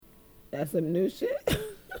That's some new shit.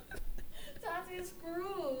 Tati is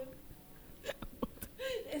screwed.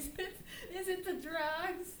 Is it the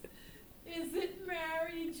drugs? Is it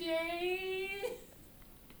Mary Jane?